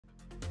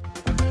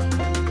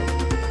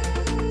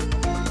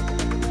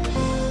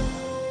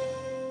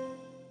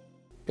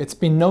It's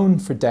been known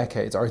for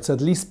decades, or it's at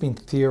least been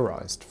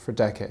theorized for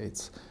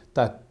decades,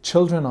 that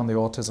children on the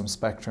autism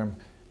spectrum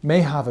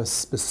may have a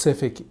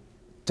specific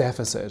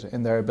deficit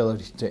in their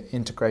ability to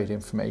integrate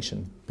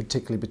information,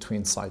 particularly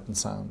between sight and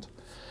sound.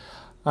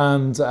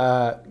 And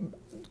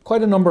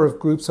quite a number of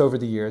groups over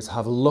the years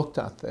have looked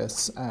at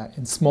this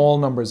in small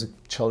numbers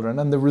of children,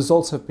 and the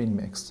results have been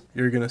mixed.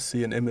 You're going to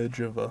see an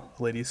image of a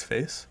lady's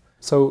face.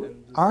 So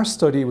our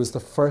study was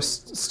the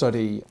first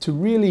study to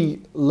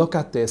really look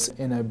at this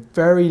in a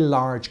very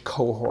large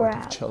cohort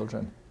of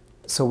children.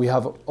 So we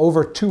have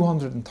over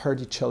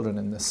 230 children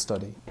in this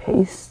study.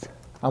 Paste.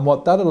 And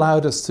what that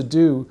allowed us to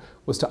do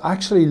was to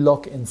actually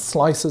look in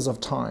slices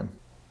of time.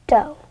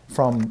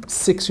 From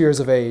 6 years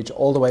of age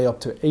all the way up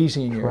to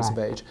 18 years of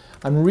age,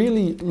 and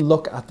really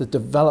look at the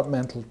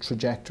developmental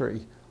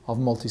trajectory of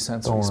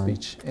multisensory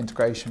speech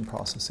integration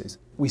processes.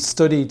 We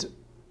studied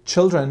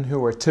children who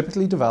were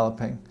typically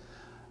developing,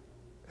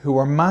 who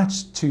were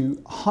matched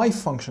to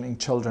high-functioning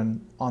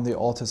children on the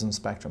autism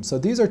spectrum. So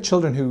these are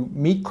children who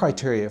meet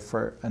criteria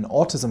for an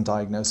autism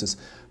diagnosis,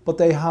 but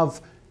they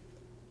have,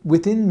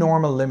 within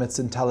normal limits,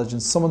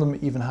 intelligence. Some of them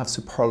even have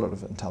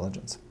superlative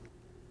intelligence.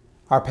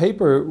 Our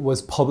paper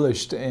was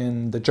published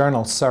in the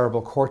journal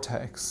Cerebral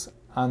Cortex,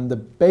 and the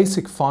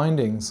basic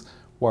findings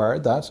were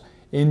that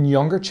in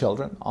younger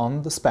children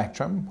on the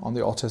spectrum, on the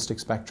autistic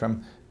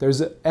spectrum,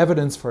 there's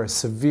evidence for a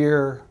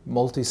severe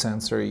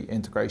multisensory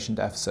integration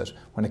deficit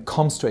when it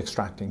comes to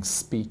extracting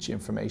speech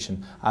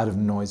information out of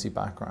noisy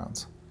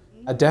backgrounds.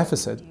 A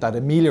deficit that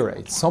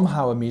ameliorates,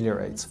 somehow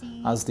ameliorates,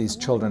 as these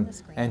children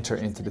enter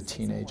into the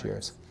teenage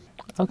years.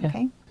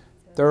 Okay.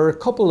 There are a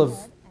couple of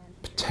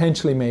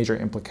potentially major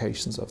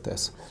implications of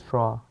this.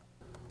 Straw.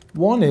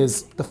 One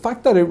is the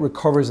fact that it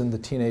recovers in the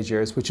teenage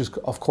years, which is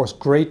of course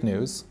great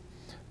news,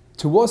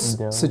 to us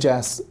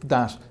suggests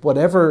that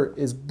whatever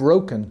is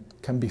broken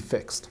can be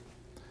fixed.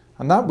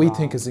 And that we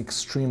think is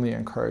extremely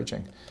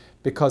encouraging,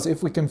 because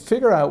if we can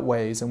figure out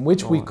ways in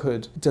which we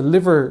could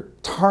deliver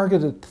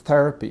targeted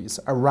therapies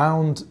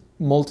around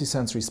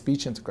multisensory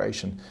speech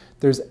integration,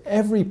 there's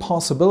every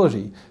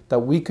possibility that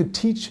we could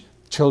teach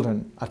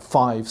children at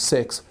 5,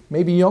 6,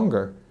 maybe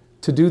younger,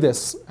 to do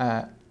this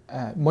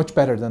much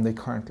better than they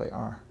currently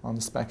are on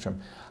the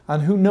spectrum.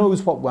 And who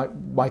knows what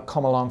might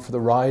come along for the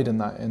ride in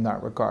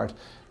that regard.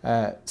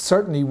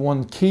 Certainly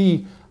one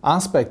key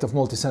aspect of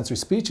multisensory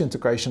speech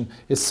integration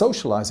is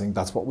socializing.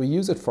 That's what we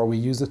use it for. We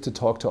use it to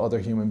talk to other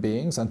human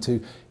beings and to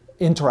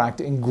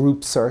interact in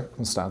group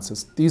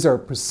circumstances. These are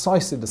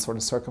precisely the sort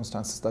of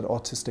circumstances that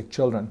autistic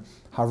children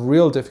have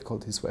real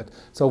difficulties with.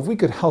 So if we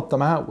could help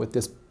them out with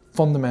this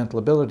fundamental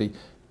ability,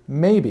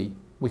 maybe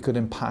we could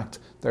impact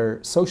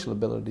their social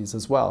abilities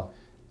as well.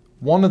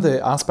 One of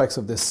the aspects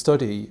of this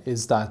study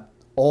is that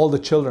all the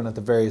children at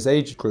the various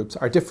age groups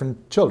are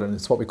different children.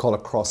 It's what we call a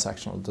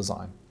cross-sectional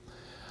design.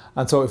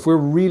 And so if we're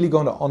really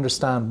going to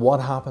understand what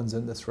happens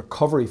in this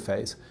recovery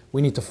phase,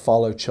 we need to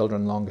follow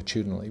children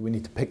longitudinally. We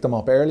need to pick them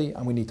up early,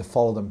 and we need to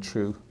follow them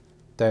through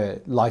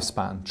the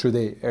lifespan, through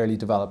the early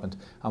development,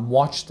 and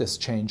watch this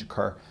change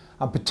occur.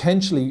 And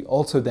potentially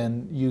also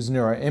then use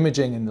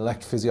neuroimaging and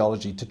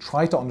electrophysiology to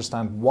try to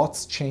understand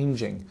what's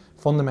changing,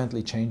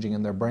 fundamentally changing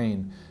in their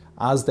brain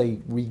as they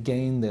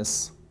regain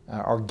this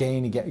or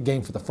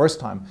gain for the first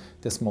time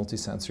this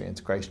multisensory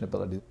integration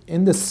ability.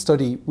 In this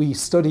study, we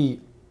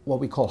study what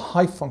we call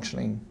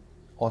high-functioning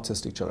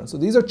autistic children. So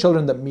these are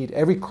children that meet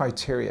every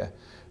criteria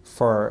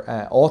for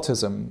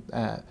autism,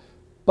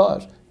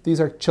 but these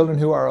are children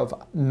who are of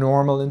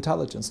normal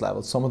intelligence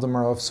levels. Some of them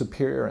are of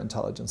superior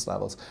intelligence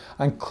levels.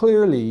 And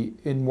clearly,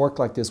 in work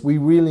like this, we're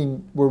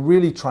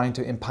really trying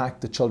to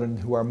impact the children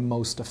who are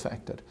most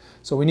affected.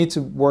 So we need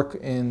to work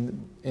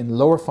in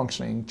lower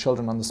functioning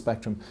children on the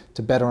spectrum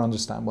to better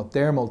understand what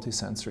their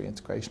multisensory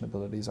integration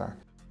abilities are.